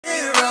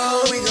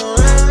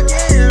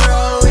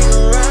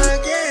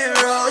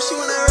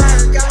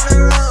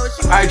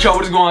Alright y'all,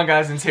 what is going on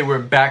guys, and today we're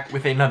back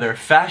with another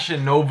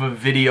Fashion Nova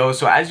video.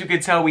 So as you can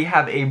tell, we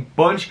have a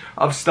bunch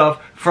of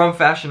stuff from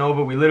Fashion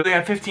Nova. We literally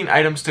have 15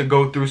 items to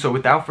go through, so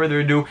without further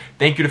ado,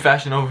 thank you to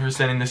Fashion Nova for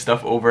sending this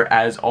stuff over.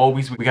 As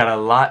always, we got a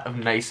lot of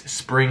nice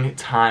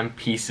springtime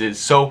pieces,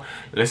 so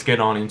let's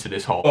get on into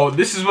this haul. Oh,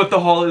 this is what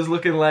the haul is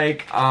looking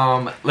like.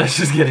 Let's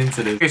just get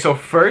into this. Okay, so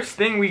first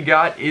thing we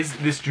got is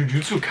this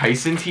Jujutsu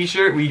Kaisen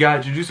t-shirt. We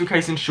got Jujutsu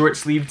Kaisen short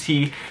sleeve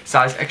tee,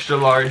 size extra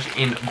large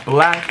in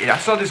black. I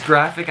saw this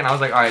graphic and I was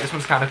like, alright, this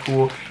one's kind of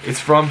cool. It's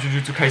from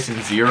Jujutsu Kaisen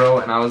 0,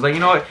 and I was like, you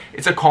know what?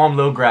 It's a calm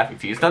little graphic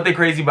tee. It's nothing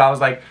crazy, but I was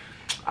like,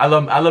 I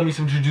love me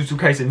some Jujutsu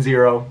Kaisen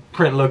 0.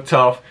 Print looked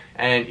tough,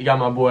 and you got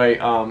my boy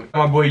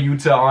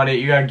Yuta on it.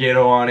 You got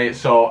Geto on it,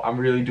 so I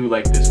really do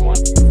like this one.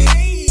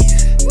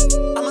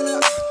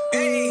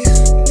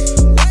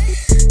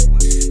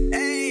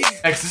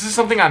 Next, this is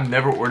something I've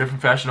never ordered from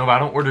Fashion Nova. I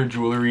don't order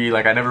jewelry,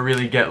 like I never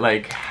really get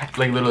like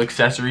little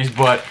accessories,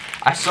 but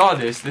I saw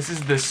this. This is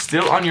the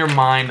Still On Your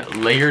Mind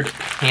layered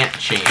pant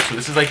chain. So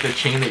this is like the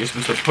chain that you're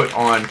supposed to put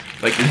on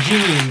like your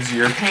jeans,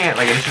 your pant,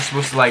 like it's just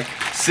supposed to like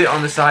sit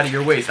on the side of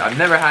your waist. I've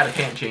never had a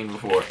pant chain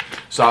before.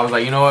 So I was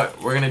like, you know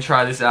what? We're gonna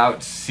try this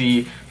out,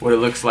 see what it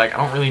looks like. I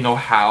don't really know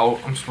how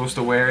I'm supposed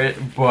to wear it,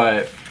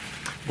 but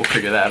we'll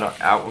figure that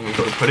out when we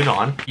go to put it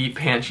on. The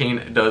pant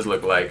chain does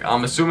look like,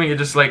 I'm assuming it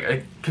just like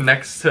it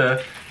connects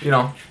to, you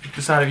know,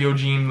 the side of your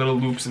jean, little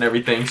loops and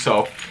everything.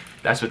 So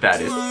that's what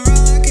that is.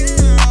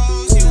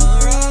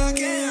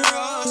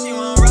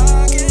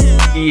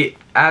 The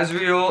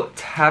Azriel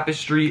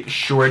Tapestry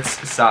shorts,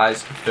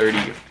 size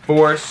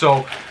 34.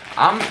 So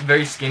I'm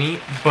very skinny,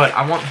 but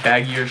I want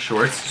baggier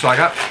shorts. So I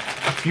got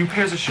a few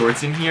pairs of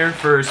shorts in here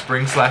for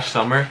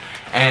spring/summer.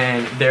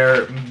 And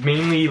they're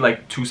mainly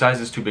like 2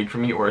 sizes too big for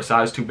me, or a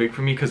size too big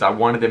for me, because I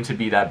wanted them to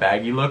be that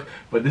baggy look.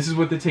 But this is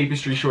what the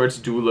tapestry shorts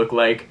do look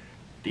like.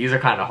 These are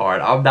kind of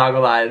hard. I'm not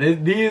gonna lie.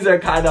 These are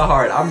kind of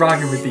hard. I'm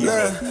rocking with these.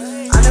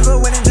 I never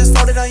went and just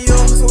folded on you,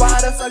 so why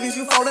the fuck is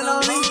you folding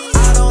on me?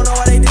 I don't know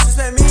why they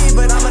disrespect me,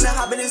 but I'm gonna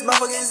hop in this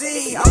motherfucking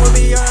Z. I will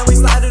be your we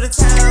slide through the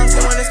town,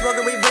 so when it's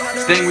broken, we bring on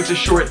the... Staying with the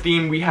short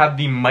theme, we have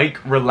the Mike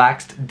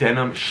Relaxed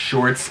Denim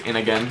Shorts, and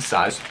again,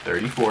 size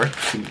 34.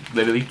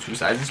 Literally 2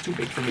 sizes too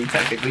big for me,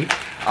 technically.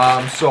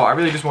 So I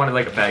really just wanted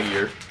like a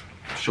baggier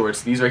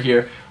shorts. These are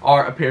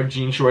a pair of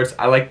jean shorts.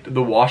 I like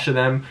the wash of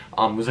them.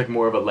 It was like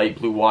more of a light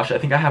blue wash. I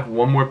think I have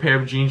one more pair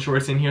of jean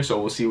shorts in here, so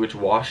we'll see which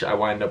wash I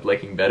wind up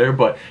liking better,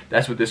 but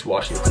that's what this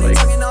wash looks like.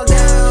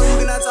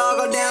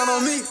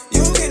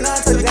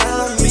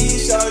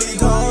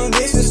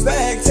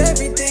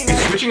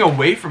 Switching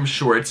away from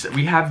shorts,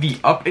 we have the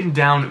up and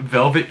down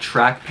velvet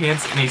track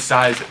pants in a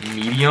size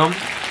medium.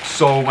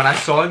 So when I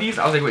saw these,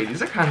 I was like, wait,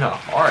 these are kind of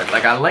hard.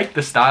 Like, I like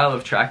the style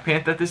of track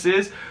pant that this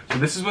is. So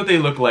this is what they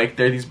look like.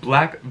 They're these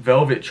black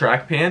velvet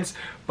track pants,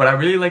 but I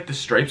really like the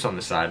stripes on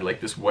the side,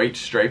 like this white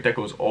stripe that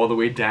goes all the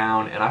way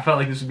down. And I felt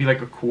like this would be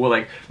like a cool,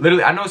 like,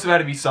 literally, I know it's about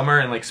to be summer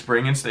and like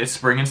spring and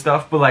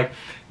stuff, but like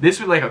this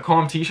with like a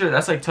calm t-shirt,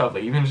 that's like tough.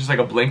 Like even just like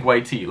a blank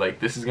white tee, like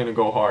this is gonna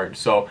go hard.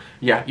 So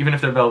yeah, even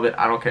if they're velvet,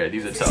 I don't care.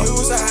 These are tough.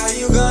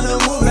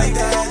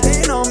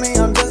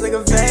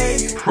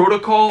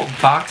 Protocol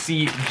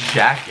boxy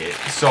jacket.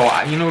 So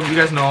you know, you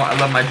guys know I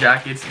love my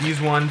jackets.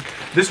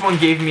 This one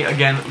gave me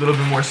again a little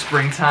bit more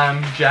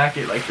springtime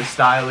jacket, like the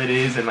style it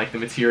is and like the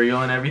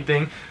material and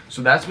everything.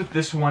 So that's what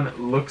this one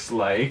looks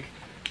like.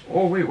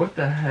 Oh wait, what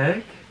the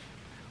heck?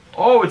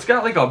 Oh, it's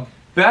got like a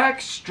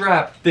back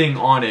strap thing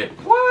on it.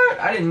 What?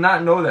 I did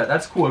not know that.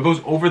 That's cool. It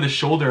goes over the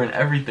shoulder and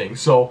everything.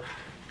 So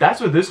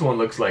that's what this one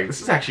looks like. This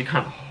is actually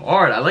kind of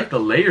hard. I like the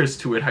layers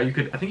to it. How you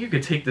could, I think you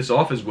could take this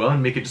off as well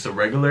and make it just a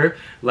regular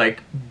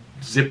like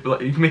zip.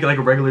 You can make it like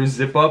a regular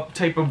zip up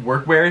type of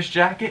workwearish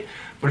jacket.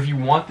 But if you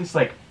want this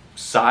like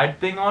side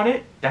thing on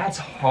it, that's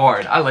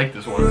hard. I like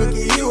this one.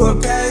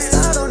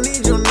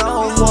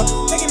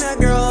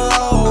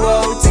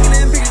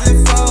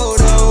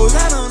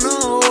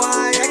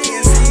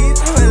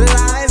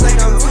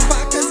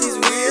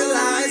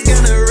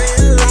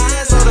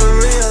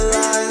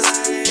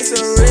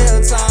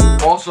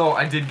 Also,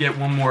 I did get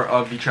one more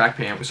of the track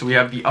pant. So we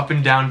have the up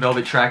and down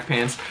velvet track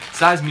pants,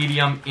 size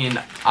medium in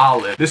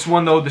olive. This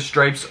one though, the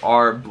stripes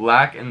are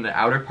black and the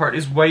outer part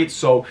is white.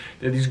 So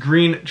they're these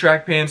green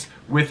track pants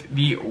with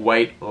the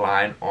white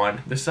line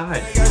on the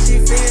side.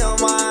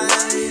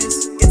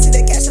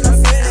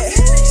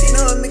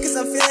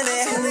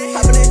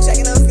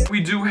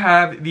 We do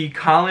have the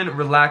Colin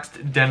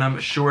Relaxed Denim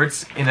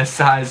Shorts in a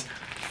size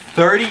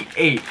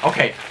 38.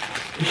 Okay.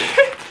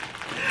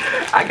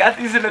 I got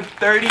these in a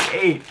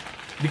 38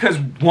 because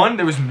 1,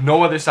 there was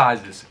no other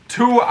sizes.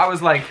 2, I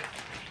was like,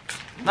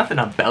 nothing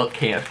a belt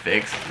can't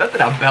fix.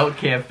 Nothing a belt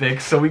can't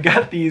fix. So we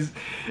got these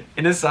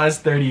in a size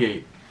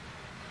 38.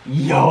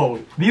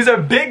 Yo, these are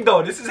big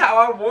though. This is how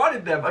I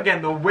wanted them.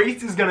 Again, the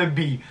waist is gonna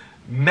be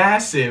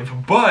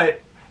massive,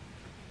 but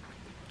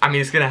I mean,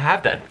 it's gonna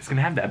have that. It's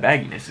gonna have that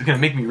bagginess. It's gonna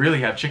make me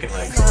really have chicken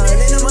legs.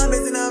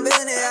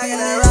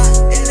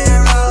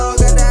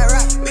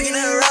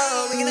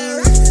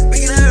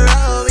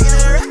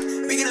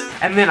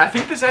 And then I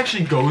think this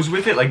actually goes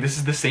with it. Like, this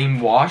is the same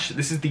wash.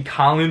 This is the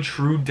Colin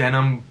True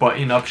Denim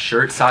button-up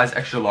shirt, size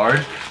extra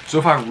large. So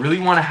if I really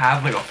want to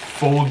have like a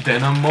full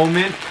denim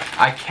moment,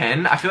 I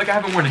can. I feel like I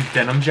haven't worn a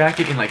denim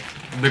jacket in like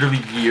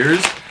literally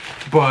years.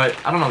 But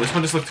I don't know, this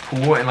one just looked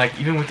cool. And like,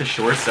 even with the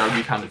shorts, that would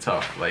be kind of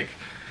tough. Like,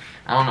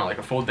 I don't know, like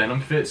a full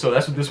denim fit. So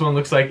that's what this one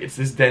looks like. It's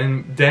this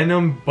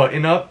denim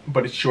button up,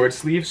 but it's short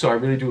sleeve. So I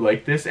really do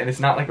like this. And it's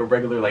not like a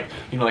regular, like,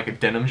 you know, like a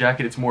denim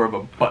jacket. It's more of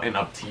a button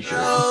up t-shirt.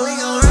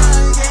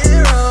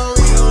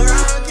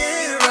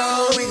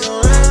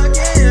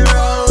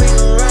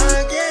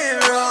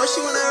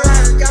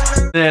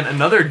 Then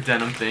another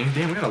denim thing.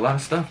 Damn, we got a lot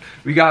of stuff.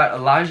 We got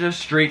Elijah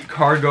straight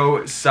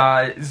cargo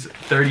size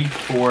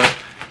 34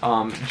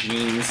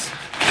 jeans.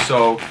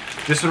 So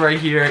this one right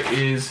here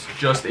is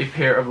just a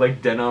pair of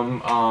like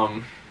denim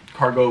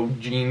cargo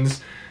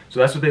jeans. So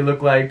that's what they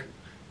look like.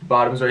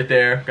 Bottoms right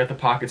there. Got the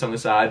pockets on the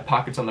side,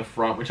 pockets on the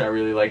front, which I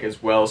really like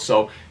as well.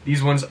 So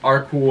these ones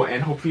are cool,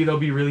 and hopefully they'll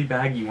be really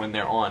baggy when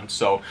they're on.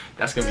 So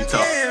that's gonna be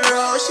tough.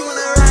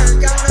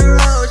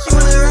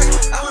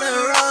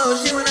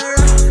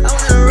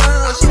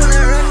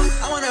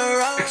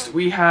 Next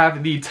we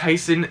have the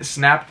Tyson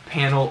Snap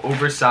Panel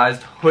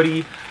oversized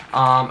hoodie.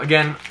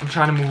 Again, I'm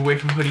trying to move away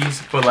from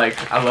hoodies, but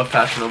like, I love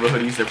Fashion Nova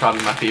hoodies. They're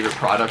probably my favorite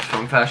product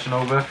from Fashion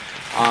Nova.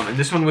 And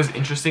this one was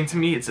interesting to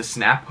me. It's a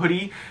snap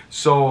hoodie.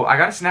 So I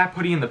got a snap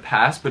hoodie in the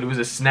past, but it was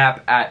a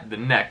snap at the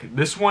neck.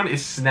 This one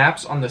is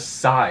snaps on the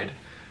side,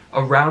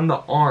 around the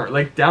arm,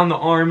 like down the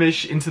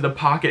armish into the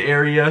pocket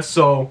area.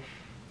 So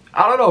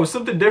I don't know,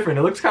 something different.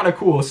 It looks kind of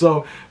cool.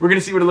 So we're gonna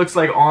see what it looks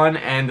like on,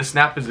 and the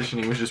snap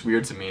positioning was just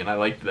weird to me, and I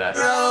liked that.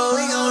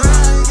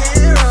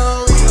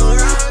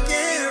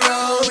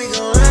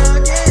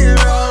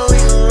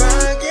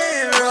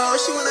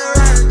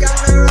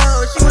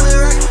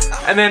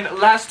 And then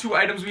last two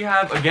items we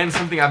have, again,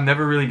 something I've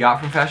never really got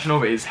from Fashion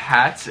Nova is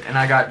hats, and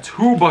I got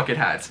two bucket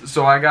hats.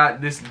 So I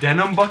got this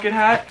denim bucket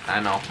hat.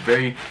 I know,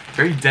 very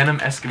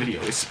denim-esque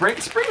video. It's spring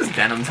is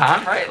denim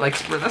time, right? Like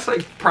spring, that's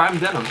like prime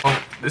denim.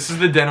 Oh, this is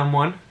the denim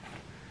one.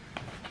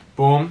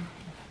 Boom.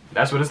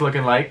 That's what it's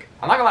looking like.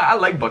 I'm not gonna lie, I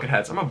like bucket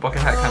hats. I'm a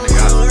bucket hat kind of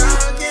guy.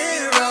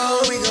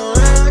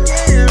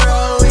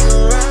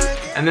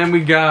 And then we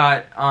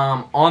got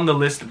on the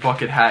list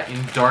bucket hat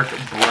in dark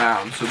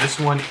brown. So this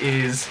one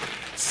is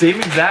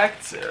same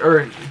exact,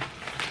 or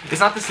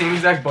it's not the same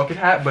exact bucket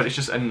hat, but it's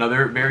just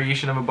another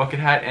variation of a bucket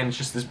hat, and it's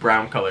just this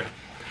brown color.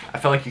 I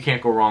feel like you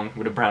can't go wrong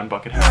with a brown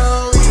bucket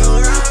hat.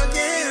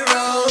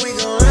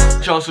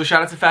 Also,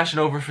 shout out to Fashion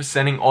Nova for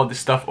sending all this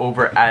stuff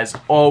over as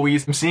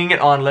always. I'm seeing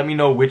it on. Let me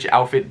know which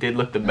outfit did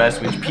look the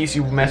best, which piece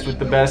you messed with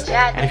the best.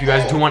 And if you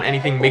guys do want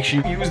anything, make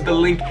sure you use the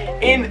link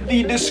in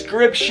the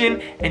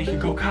description, and you can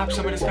go cop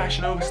some of this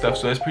Fashion Nova stuff.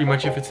 So that's pretty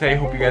much it for today.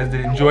 Hope you guys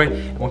did enjoy,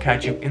 and we'll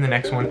catch you in the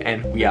next one,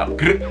 and we out.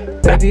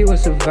 Baby,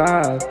 what's a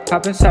vibe?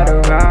 Hop inside a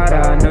ride.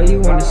 I know you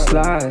wanna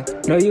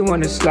slide. Know you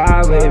wanna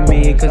slide with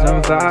me, cause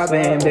I'm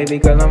vibing, baby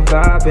girl, I'm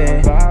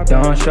vibing.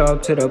 Don't show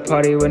up to the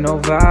party with no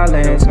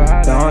violence.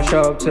 Don't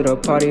show up to the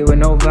party with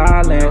no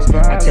violence.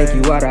 I take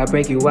you out, I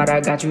break you out,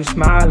 I got you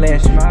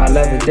smiling. My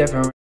love is different.